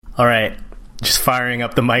All right, just firing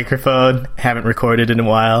up the microphone. Haven't recorded in a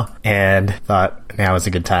while, and thought now is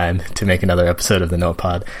a good time to make another episode of the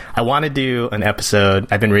Notepod. I want to do an episode.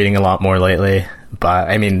 I've been reading a lot more lately,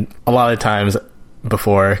 but I mean, a lot of times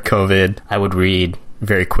before COVID, I would read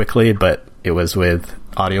very quickly, but it was with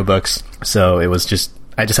audiobooks. So it was just,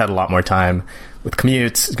 I just had a lot more time with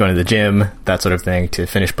commutes, going to the gym, that sort of thing, to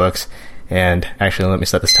finish books. And actually, let me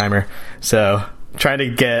set this timer. So trying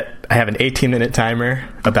to I have an 18-minute timer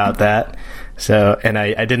about that. So, and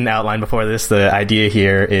I did an outline before this. The idea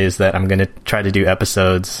here is that I'm going to try to do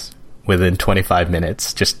episodes within 25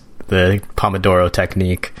 minutes, just the Pomodoro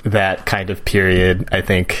technique. That kind of period, I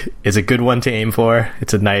think, is a good one to aim for.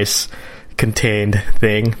 It's a nice contained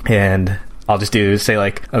thing. And I'll just do, say,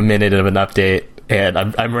 like a minute of an update. And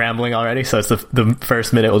I'm rambling already, so it's the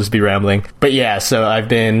first minute will just be rambling. But yeah, so I've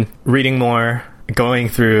been reading more, going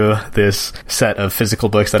through this set of physical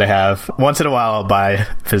books that I have. Once in a while, I'll buy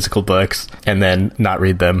physical books and then not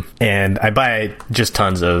read them. And I buy just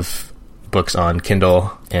tons of books on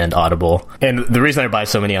Kindle and Audible. And the reason I buy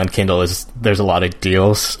so many on Kindle is there's a lot of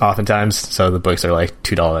deals oftentimes. So the books are like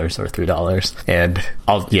 $2 or $3. And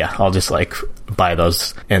I'll just like buy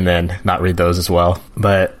those and then not read those as well.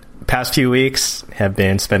 But past few weeks have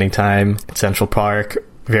been spending time in Central Park,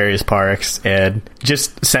 various parks, and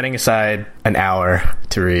just setting aside an hour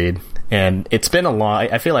to read. And it's been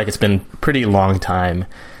I feel like it's been a pretty long time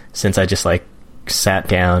since I just like sat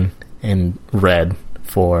down and read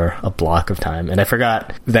for a block of time. And I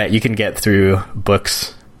forgot that you can get through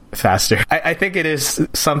books faster. I think it is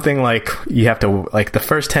something like you have to, like the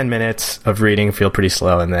first 10 minutes of reading feel pretty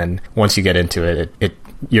slow. And then once you get into it,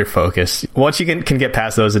 your focus. Once you can get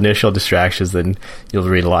past those initial distractions, then you'll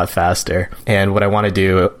read a lot faster. And what I want to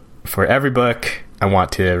do for every book, I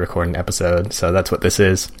want to record an episode. So that's what this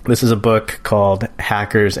is. This is a book called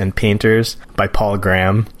Hackers and Painters by Paul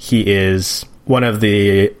Graham. He is one of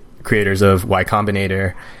the creators of Y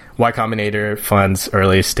Combinator. Y Combinator funds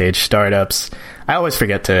early stage startups. I always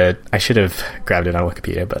forget I should have grabbed it on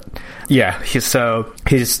Wikipedia, but yeah,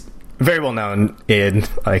 he's very well known in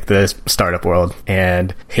like the startup world,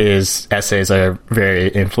 and his essays are very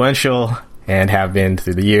influential and have been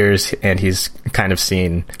through the years. And he's kind of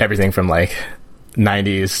seen everything from like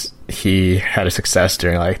 90s. He had a success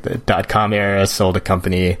during like the .com era, sold a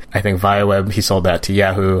company, I think ViaWeb, he sold that to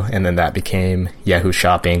Yahoo, and then that became Yahoo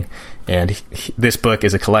Shopping. And this book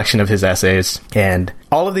is a collection of his essays, and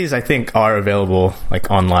all of these I think are available like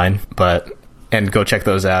online, and go check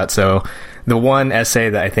those out. So the one essay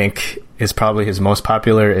that I think is probably his most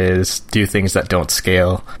popular is Do Things That Don't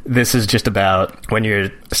Scale. This is just about when you're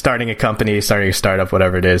starting a company, starting a startup,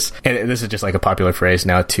 whatever it is. And this is just like a popular phrase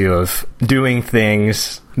now too, of doing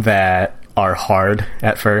things that are hard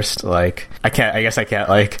at first. Like I guess I can't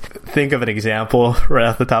like think of an example right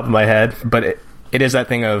off the top of my head, but it is that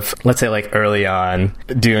thing of, let's say like early on,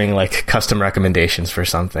 doing like custom recommendations for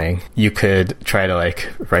something. You could try to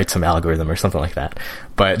like write some algorithm or something like that.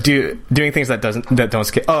 But doing things that don't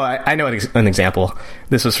scale. Oh, I know an example.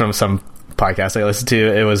 This was from some podcast I listened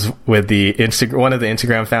to. It was with one of the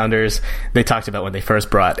Instagram founders. They talked about when they first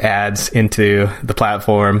brought ads into the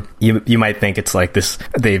platform. You might think it's like this,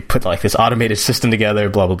 they put like this automated system together,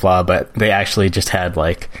 blah, blah, blah, but they actually just had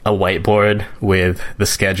like a whiteboard with the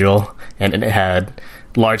schedule, and it had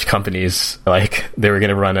large companies, like they were going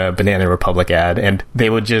to run a Banana Republic ad, and they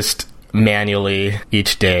would just manually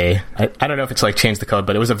each day, I don't know if it's like change the code,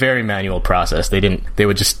 but it was a very manual process. They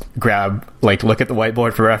would just look at the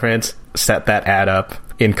whiteboard for reference, set that ad up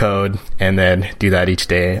in code, and then do that each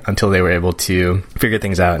day until they were able to figure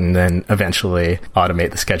things out and then eventually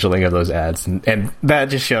automate the scheduling of those ads. And that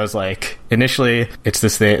just shows like initially it's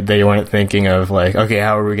this thing, they weren't thinking of like, okay,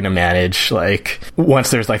 how are we going to manage like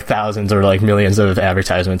once there's like thousands or like millions of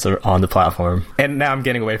advertisements on the platform. And now I'm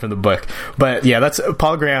getting away from the book, but yeah,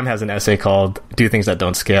 Paul Graham has an essay called Do Things That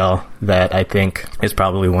Don't Scale that I think is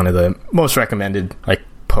probably one of the most recommended like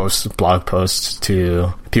blog posts to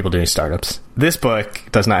people doing startups. This book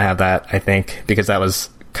does not have that, I think, because that was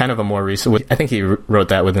kind of a more recent, I think he wrote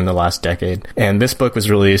that within the last decade. And this book was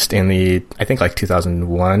released in I think like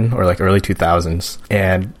 2001 or like early 2000s.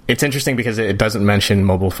 And it's interesting because it doesn't mention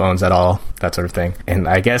mobile phones at all, that sort of thing. And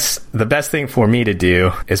I guess the best thing for me to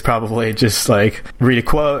do is probably just like read a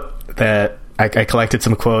quote that I collected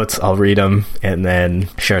some quotes. I'll read them and then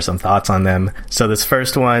share some thoughts on them. So this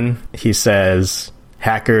first one, he says,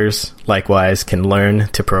 hackers, likewise, can learn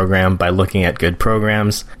to program by looking at good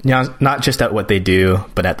programs, not just at what they do,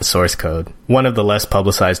 but at the source code. One of the less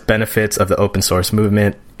publicized benefits of the open source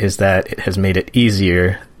movement is that it has made it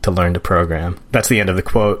easier to learn to program. That's the end of the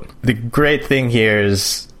quote. The great thing here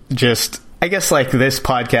is just I guess like this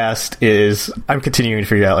podcast is, I'm continuing to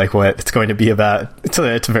figure out like what it's going to be about. It's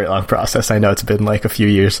a very long process. I know it's been like a few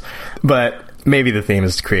years, but maybe the theme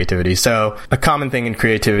is creativity. So a common thing in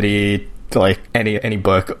creativity, like any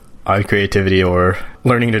book on creativity or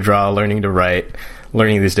learning to draw, learning to write,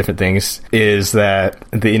 learning these different things, is that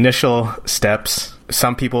the initial steps,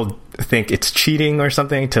 some people think it's cheating or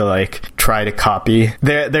something to like try to copy.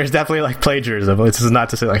 There's definitely like plagiarism. This is not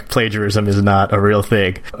to say like plagiarism is not a real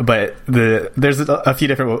thing, but there's a few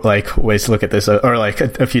different like ways to look at this, or like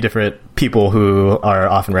a few different people who are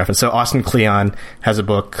often referenced. So Austin Kleon has a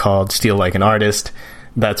book called Steal Like an Artist.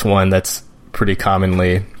 That's one that's pretty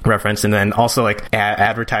commonly referenced. And then also like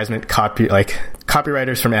advertisement copy, like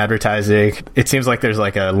copywriters from advertising. It seems like there's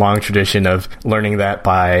like a long tradition of learning that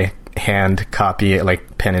by hand copy,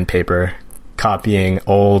 like pen and paper, copying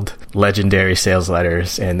old legendary sales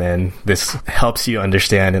letters. And then this helps you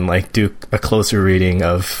understand and like do a closer reading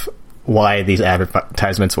of why these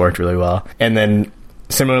advertisements worked really well. And then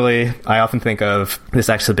similarly, I often think of this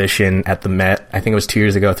exhibition at the Met. I think it was 2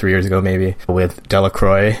 years ago, 3 years ago, maybe, with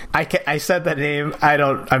Delacroix. I said that name.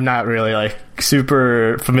 I'm not really like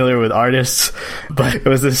super familiar with artists, but it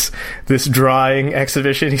was this drawing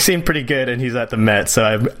exhibition. He seemed pretty good, and he's at the Met,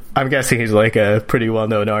 so I'm guessing he's like a pretty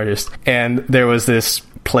well-known artist. And there was this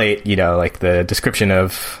plate, you know, like the description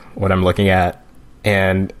of what I'm looking at,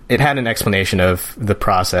 and it had an explanation of the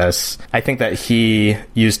process, I think, that he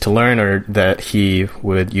used to learn, or that he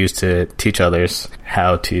would use to teach others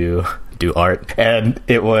how to do art. And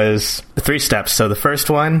it was 3 steps. So the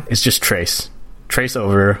first one is just trace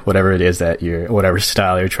over whatever it is that whatever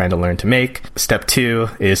style you're trying to learn to make. Step 2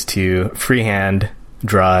 is to freehand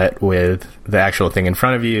draw it with the actual thing in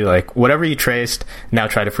front of you, like whatever you traced, now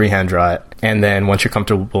try to freehand draw it. And then once you're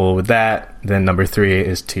comfortable with that, then number 3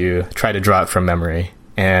 is to try to draw it from memory.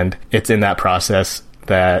 And it's in that process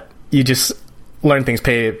that you just learn things,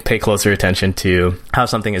 pay closer attention to how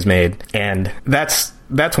something is made. And that's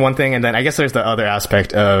one thing. And then I guess there's the other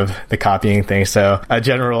aspect of the copying thing. So a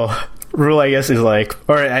general rule, I guess, is like,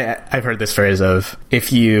 or I've heard this phrase of,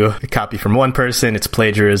 if you copy from one person, it's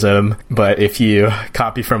plagiarism, but if you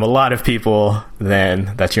copy from a lot of people,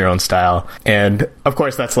 then that's your own style. And of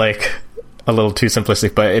course, that's like a little too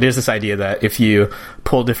simplistic, but it is this idea that if you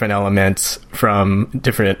pull different elements from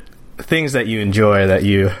different things that you enjoy, that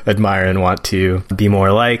you admire and want to be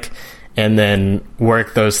more like, and then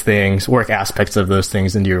work aspects of those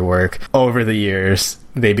things into your work over the years,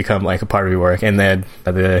 they become like a part of your work. And then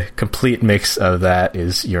the complete mix of that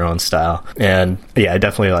is your own style. And yeah, I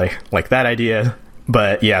definitely like that idea.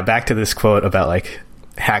 But yeah, back to this quote about like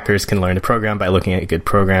hackers can learn to program by looking at good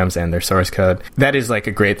programs and their source code. That is like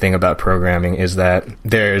a great thing about programming, is that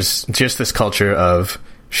there's just this culture of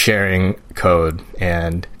sharing code.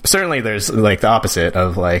 And certainly there's like the opposite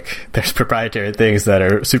of like, there's proprietary things that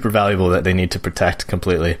are super valuable that they need to protect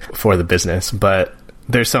completely for the business. But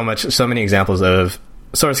there's so many examples of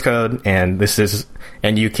source code, and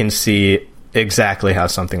you can see exactly how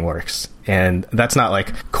something works. And that's not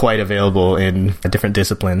like quite available in different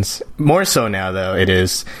disciplines. More so now, though, it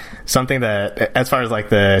is something that, as far as like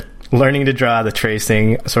the learning to draw, the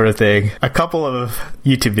tracing sort of thing, a couple of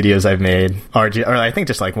YouTube videos I've made or I think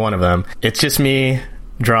just like one of them, it's just me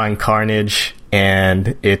drawing Carnage,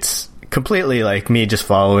 and it's completely like me just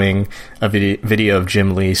following a video of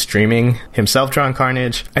Jim Lee streaming himself drawing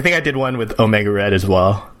Carnage. I think I did one with Omega Red as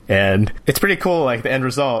well. And it's pretty cool, like the end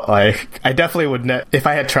result. Like, I definitely would if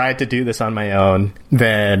I had tried to do this on my own,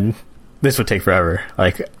 then this would take forever,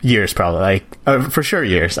 like years probably, like for sure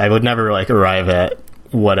years. I would never like arrive at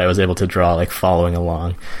what I was able to draw, like following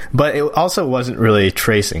along. But it also wasn't really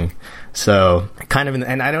tracing. So kind of,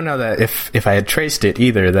 and I don't know that if I had traced it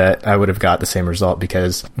either, that I would have got the same result,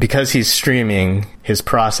 because he's streaming his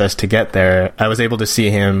process to get there. I was able to see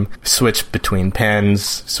him switch between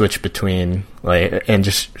pens, switch between like, and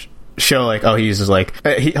just show like, oh, he uses like,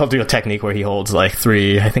 he'll do a technique where he holds like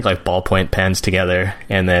 3, I think like ballpoint pens together,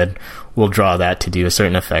 and then we'll draw that to do a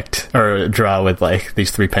certain effect, or draw with like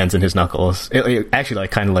these 3 pens in his knuckles. It actually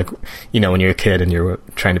like kind of like, you know, when you're a kid and you're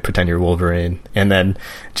trying to pretend you're Wolverine, and then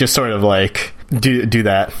just sort of like do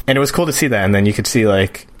that. And it was cool to see that. And then you could see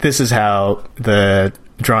like, this is how the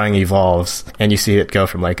drawing evolves, and you see it go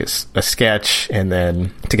from like a sketch, and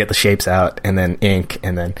then to get the shapes out, and then ink,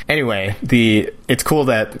 and then anyway, it's cool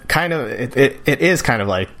that kind of it is kind of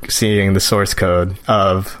like seeing the source code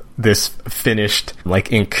of this finished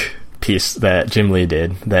like ink piece that Jim Lee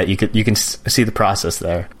did, that you can see the process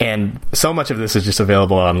there. And so much of this is just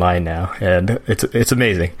available online now, and it's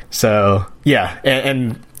amazing. So yeah,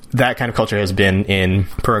 and that kind of culture has been in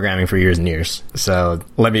programming for years and years. So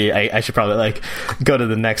I should probably like go to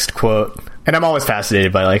the next quote And I'm always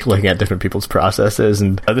fascinated by like looking at different people's processes.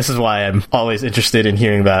 And this is why I'm always interested in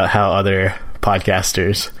hearing about how other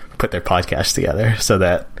podcasters put their podcasts together, so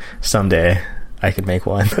that someday I can make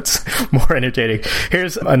one that's more entertaining.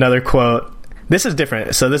 Here's another quote. This is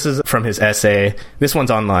different. So this is from his essay. This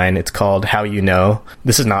one's online. It's called How You Know.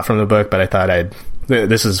 This is not from the book, but I thought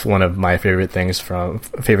this is one of my favorite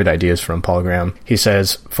ideas from Paul Graham. He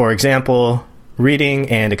says, for example, reading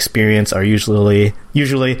and experience are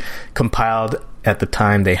usually compiled at the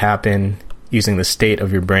time they happen, using the state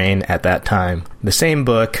of your brain at that time. The same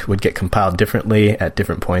book would get compiled differently at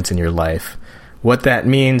different points in your life. What that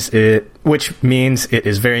means which means it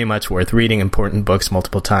is very much worth reading important books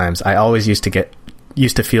multiple times. I always used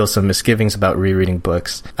to feel some misgivings about rereading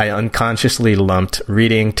books. I unconsciously lumped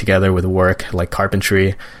reading together with work like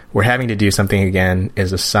carpentry, where having to do something again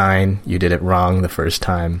is a sign you did it wrong the first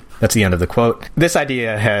time. That's the end of the quote. This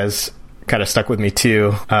idea has kind of stuck with me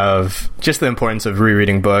too, of just the importance of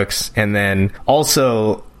rereading books, and then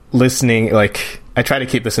also listening. Like, I try to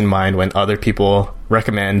keep this in mind when other people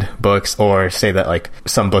recommend books or say that like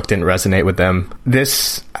some book didn't resonate with them.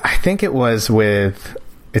 This, I think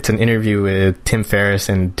it's an interview with Tim Ferriss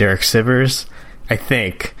and Derek Sivers, I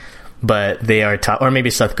think, but they are or maybe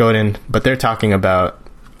Seth Godin, but they're talking about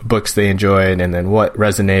books they enjoyed and then what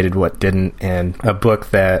resonated, what didn't. And a book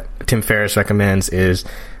that Tim Ferriss recommends is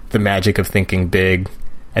The Magic of Thinking Big.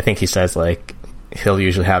 I think he says like he'll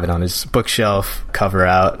usually have it on his bookshelf, cover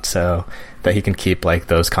out, so that he can keep like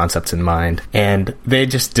those concepts in mind. And they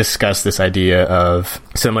just discuss this idea of,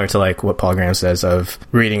 similar to like what Paul Graham says, of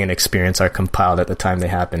reading and experience are compiled at the time they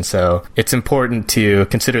happen. So it's important to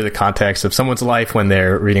consider the context of someone's life when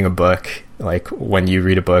they're reading a book. Like when you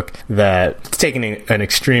read a book, that, taking an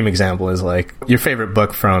extreme example, is like your favorite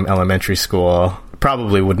book from elementary school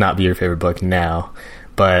probably would not be your favorite book now,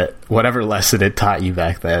 but whatever lesson it taught you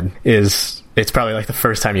back then it's probably like the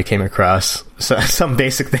first time you came across some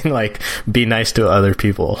basic thing, like be nice to other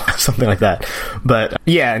people, something like that. But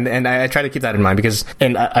yeah, and I try to keep that in mind because,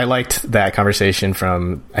 and I liked that conversation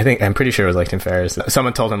from, I'm pretty sure it was like Tim Ferriss.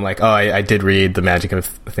 Someone told him like, oh, I did read The Magic of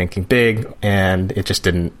Thinking Big, and it just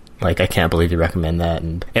didn't, like, I can't believe you recommend that.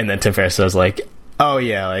 And then Tim Ferriss was like, oh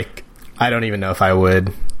yeah, like, I don't even know if I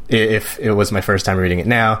would, if it was my first time reading it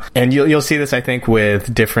now. And you'll see this, I think,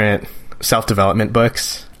 with different self-development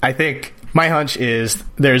books. I think my hunch is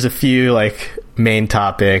there's a few like main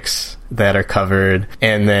topics that are covered,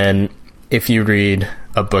 and then if you read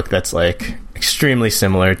a book that's like extremely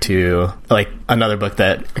similar to like another book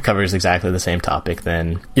that covers exactly the same topic,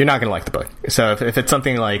 then you're not going to like the book. So if it's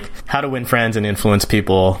something like How to Win Friends and Influence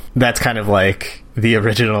People, that's kind of like the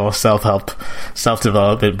original self-help,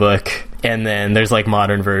 self-development book. And then there's like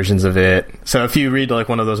modern versions of it. So if you read like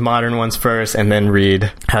one of those modern ones first and then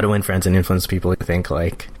read How to Win Friends and Influence People, you think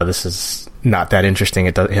like, oh, this is not that interesting.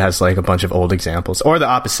 It has like a bunch of old examples. Or the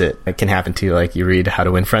opposite. It can happen to you. Like you read How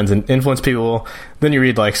to Win Friends and Influence People, then you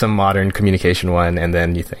read like some modern communication one, and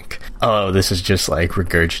then you think, oh, this is just like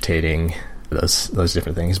regurgitating those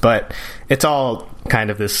different things. But it's all kind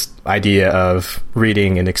of this idea of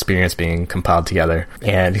reading and experience being compiled together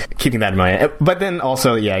and keeping that in mind. But then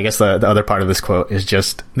also, yeah, I guess the other part of this quote is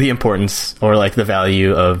just the importance or like the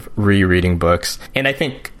value of rereading books. And I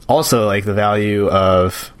think also like the value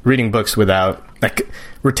of reading books without like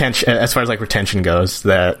retention, as far as like retention goes,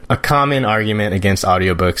 that a common argument against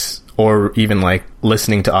audiobooks or even like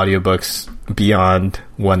listening to audiobooks beyond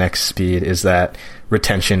 1x speed is that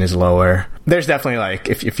retention is lower. There's definitely like,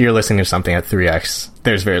 if you're listening to something at 3x,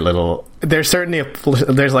 there's very little, there's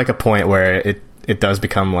like a point where it does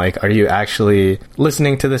become like, are you actually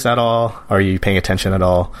listening to this at all? Are you paying attention at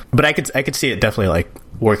all? But I could see it definitely like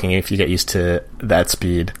working if you get used to that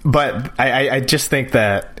speed. But I just think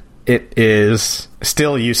that it is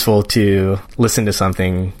still useful to listen to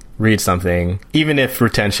something, read something, even if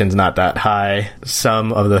retention's not that high.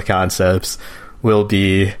 Some of the concepts will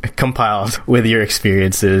be compiled with your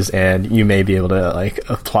experiences, and you may be able to like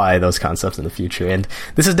apply those concepts in the future. And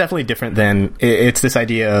this is definitely different than, it's this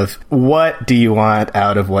idea of what do you want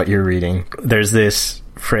out of what you're reading. There's this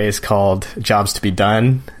phrase called jobs to be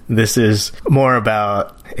done. This is more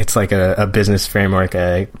about, it's like a business framework,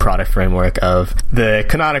 a product framework of, the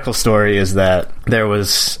canonical story is that there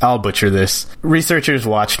was, I'll butcher this, researchers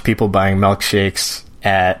watched people buying milkshakes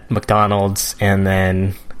at McDonald's, and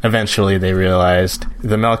then eventually they realized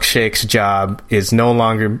the milkshake's job is no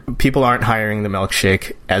longer, people aren't hiring the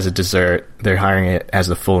milkshake as a dessert, they're hiring it as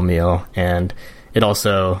a full meal, and it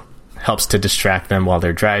also helps to distract them while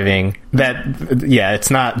they're driving. That, yeah, it's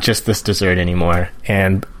not just this dessert anymore.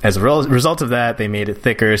 And as a result of that, they made it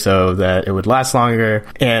thicker so that it would last longer.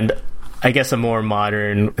 And I guess a more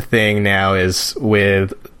modern thing now is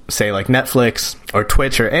with, say, like Netflix or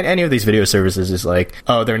Twitch or any of these video services is like,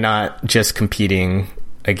 oh, they're not just competing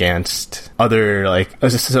against other, like,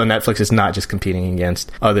 so Netflix is not just competing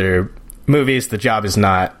against other movies. The job is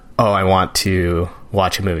not, oh, I want to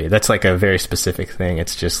watch a movie. That's like a very specific thing.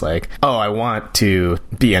 It's just like, oh, I want to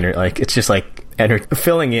be like, it's just like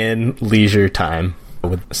filling in leisure time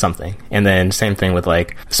with something. And then same thing with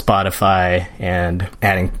like Spotify and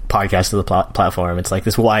adding podcasts to the platform. It's like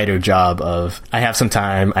this wider job of, I have some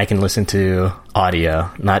time, I can listen to audio,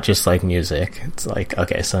 not just like music. It's like,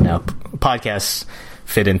 okay, so now podcasts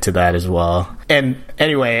fit into that as well. And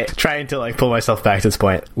anyway, trying to like pull myself back to this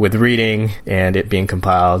point with reading and it being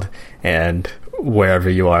compiled and wherever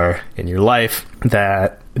you are in your life,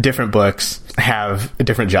 that different books have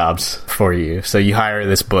different jobs for you. So you hire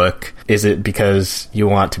this book. Is it because you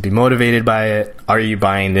want to be motivated by it? Are you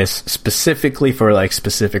buying this specifically for like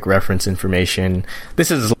specific reference information?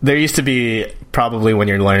 There used to be probably when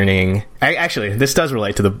you're learning, actually, this does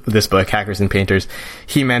relate to this book, Hackers and Painters.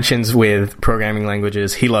 He mentions with programming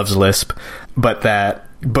languages, he loves Lisp, but that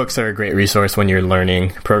books are a great resource when you're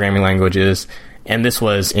learning programming languages. And this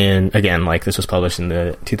was this was published in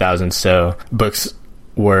the 2000s. So books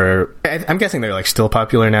were, I'm guessing they're like still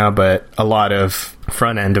popular now, but a lot of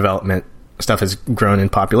front end development stuff has grown in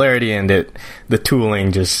popularity, and the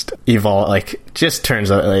tooling just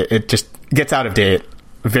turns out, it just gets out of date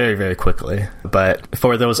very, very quickly. But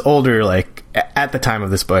for those older, like at the time of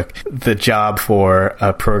this book, the job for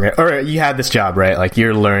a program, or you had this job, right? Like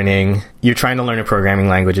you're trying to learn a programming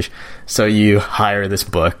language. So you hire this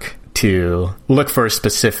book to look for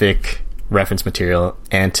specific reference material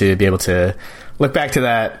and to be able to look back to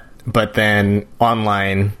that. But then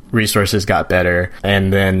online resources got better,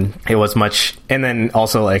 and then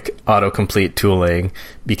also like autocomplete tooling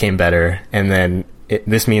became better. And then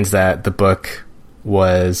this means that the book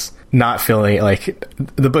was not feeling like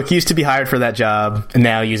the book used to be hired for that job. And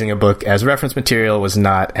now using a book as reference material was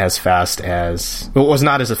not as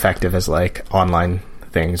effective as like online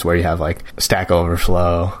things where you have like Stack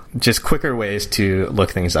Overflow, just quicker ways to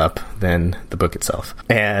look things up than the book itself.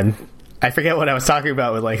 And I forget what I was talking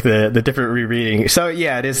about with like the different rereading. So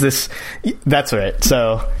yeah, it is this, that's right.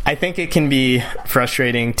 So I think it can be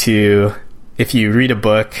frustrating if you read a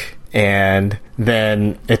book and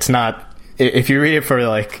then if you read it for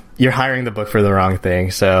like, you're hiring the book for the wrong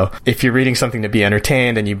thing. So if you're reading something to be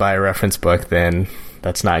entertained and you buy a reference book, then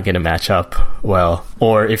that's not going to match up well.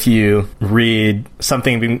 Or if you read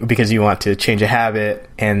something because you want to change a habit,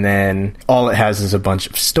 and then all it has is a bunch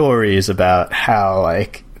of stories about how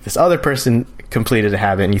like this other person completed a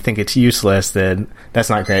habit and you think it's useless, then that's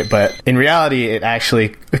not great. But in reality, it actually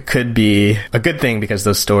could be a good thing because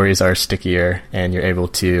those stories are stickier and you're able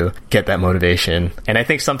to get that motivation. And I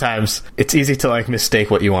think sometimes it's easy to like mistake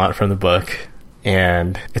what you want from the book.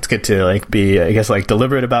 And it's good to like be, I guess, like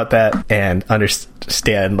deliberate about that and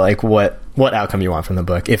understand like what outcome you want from the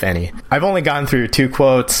book, if any. I've only gone through 2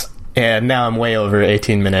 quotes and now I'm way over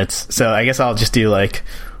 18 minutes. So I guess I'll just do like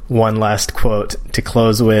one last quote to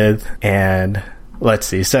close with, and let's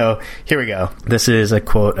see. So here we go. This is a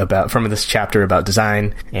quote from this chapter about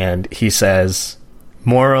design, and he says,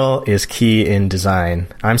 "Moral is key in design.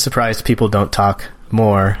 I'm surprised people don't talk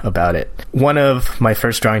more about it. One of my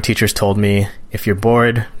first drawing teachers told me, if you're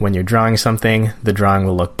bored when you're drawing something, the drawing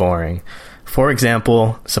will look boring. For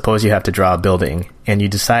example, suppose you have to draw a building, and you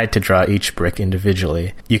decide to draw each brick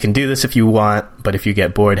individually. You can do this if you want, but if you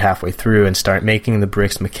get bored halfway through and start making the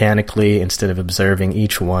bricks mechanically instead of observing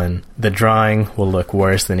each one, the drawing will look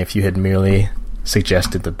worse than if you had merely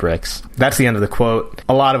suggested the bricks." That's the end of the quote.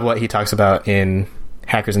 A lot of what he talks about in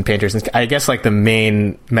Hackers and Painters, and I guess like the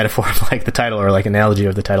main metaphor of like the title, or like analogy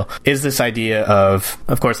of the title, is this idea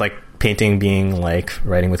of course, like painting being like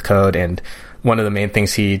writing with code. And one of the main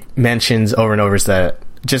things he mentions over and over is that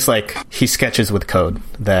just like he sketches with code,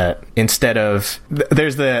 that instead of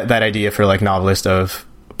there's that idea for like novelists of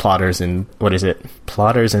plotters and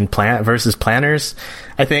versus planners,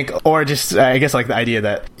 I think, or just I guess like the idea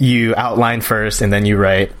that you outline first and then you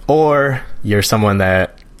write, or you're someone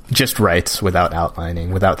that just writes without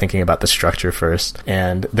outlining, without thinking about the structure first.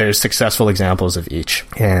 And there's successful examples of each.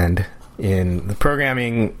 And in the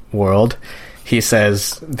programming world, he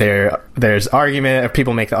says there's argument, or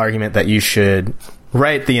people make the argument that you should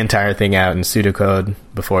write the entire thing out in pseudocode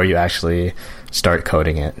before you actually start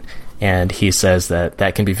coding it. And he says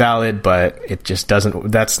that can be valid, but it just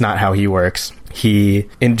that's not how he works. He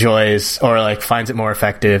enjoys, or like finds it more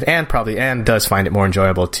effective, and does find it more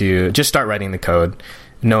enjoyable to just start writing the code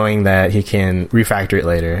knowing that he can refactor it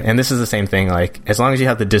later. And this is the same thing, like, as long as you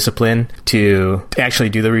have the discipline to actually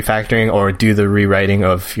do the refactoring or do the rewriting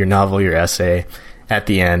of your novel, your essay at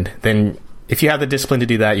the end, then if you have the discipline to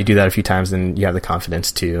do that, you do that a few times, then you have the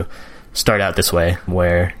confidence to start out this way,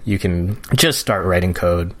 where you can just start writing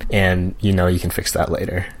code and you can fix that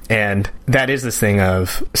later. And that is this thing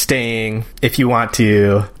of staying, if you want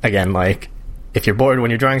to, again, like, if you're bored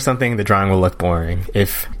when you're drawing something, the drawing will look boring.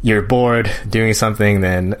 If you're bored doing something,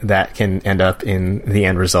 then that can end up in the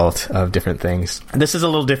end result of different things. This is a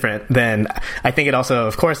little different than, I think it also,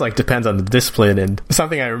 of course, like, depends on the discipline. And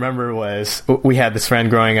something I remember was, we had this friend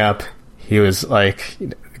growing up. He was like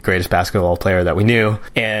greatest basketball player that we knew,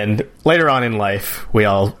 and later on in life we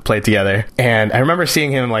all played together, and I remember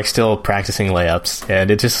seeing him like still practicing layups, and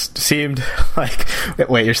it just seemed like,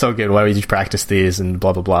 wait, you're so good, why would you practice these, and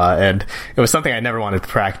blah blah blah. And it was something I never wanted to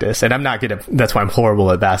practice, and I'm not good at, that's why I'm horrible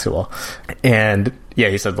at basketball. And yeah,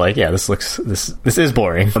 he said, like, yeah, this is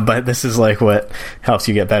boring, but this is like what helps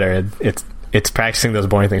you get better, and it's practicing those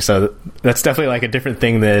boring things. So that's definitely like a different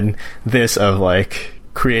thing than this of like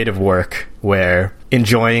creative work, where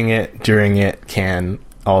enjoying it during it can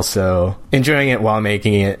also, enjoying it while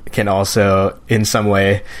making it can also in some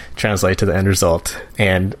way translate to the end result.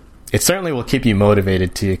 And it certainly will keep you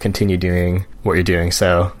motivated to continue doing what you're doing.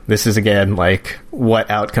 So this is, again, like,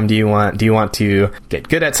 what outcome do you want? Do you want to get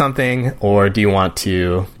good at something, or do you want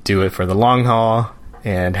to do it for the long haul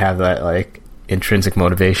and have that like intrinsic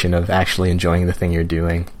motivation of actually enjoying the thing you're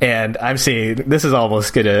doing? And I'm seeing this is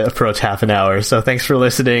almost going to approach half an hour, so thanks for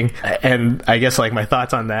listening. And I guess like my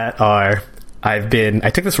thoughts on that are, I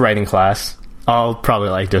took this writing class. I'll probably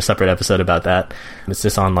like do a separate episode about that. It's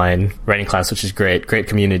this online writing class, which is great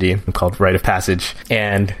community, called Rite of Passage.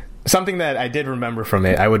 And something that I did remember from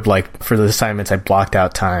it, I would like, for the assignments, I blocked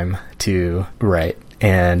out time to write,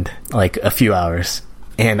 and like a few hours.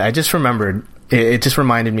 And I just remembered, it just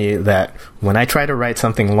reminded me that when I try to write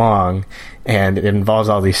something long and it involves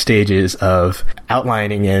all these stages of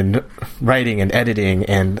outlining and writing and editing,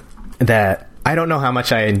 and that I don't know how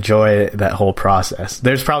much I enjoy that whole process.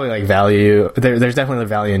 There's probably like value, there's definitely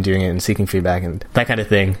value in doing it and seeking feedback and that kind of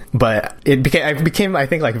thing. But I became, I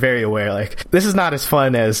think, like very aware, like, this is not as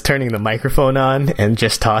fun as turning the microphone on and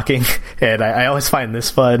just talking. And I always find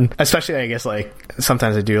this fun, especially, I guess, like,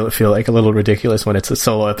 sometimes I do feel like a little ridiculous when it's a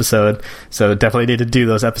solo episode. So definitely need to do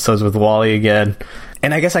those episodes with Wally again.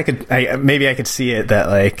 And I guess maybe I could see it that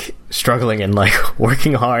like struggling and like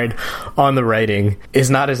working hard on the writing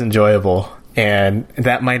is not as enjoyable. And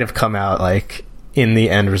that might have come out like in the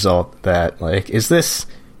end result, that like, is this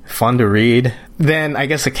fun to read? Then I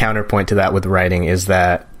guess a counterpoint to that with writing is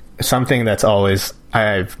that something that's always,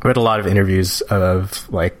 I've read a lot of interviews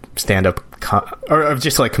of like stand-up or of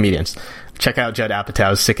just like comedians. Check out Judd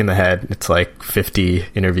Apatow's Sick in the Head. It's like 50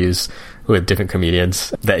 interviews with different comedians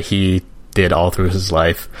that he did all through his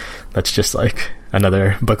life. That's just like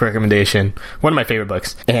another book recommendation. One of my favorite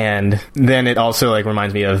books. And then it also like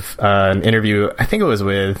reminds me of an interview, I think it was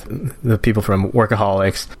with the people from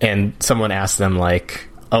Workaholics, and someone asked them like,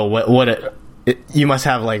 oh, you must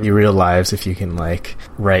have like your real lives if you can like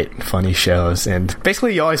write funny shows. And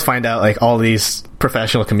basically you always find out like all these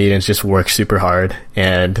professional comedians just work super hard,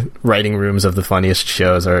 and writing rooms of the funniest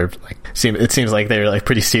shows are like, it seems like they're like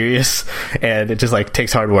pretty serious, and it just like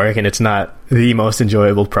takes hard work, and it's not the most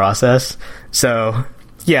enjoyable process. So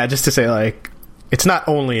yeah, just to say, like, it's not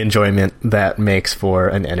only enjoyment that makes for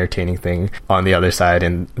an entertaining thing on the other side,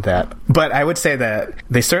 and that, but I would say that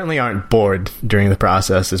they certainly aren't bored during the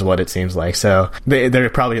process, is what it seems like. So they're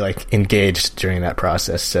probably like engaged during that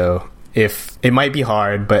process. So if it might be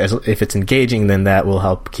hard, but if it's engaging, then that will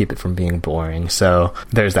help keep it from being boring. So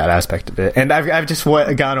there's that aspect of it. And I've just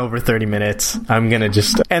gone over 30 minutes. I'm going to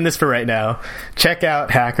just end this for right now. Check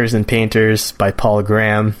out Hackers and Painters by Paul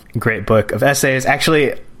Graham. Great book of essays.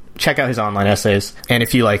 Actually, check out his online essays. And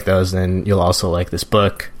if you like those, then you'll also like this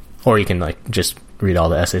book. Or you can like just read all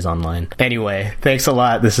the essays online. Anyway, thanks a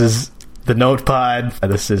lot. This is the Notepod.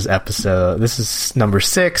 This is number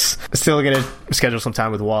 6. Still gonna schedule some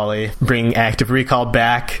time with Wally. Bring Active Recall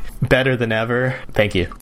back better than ever. Thank you.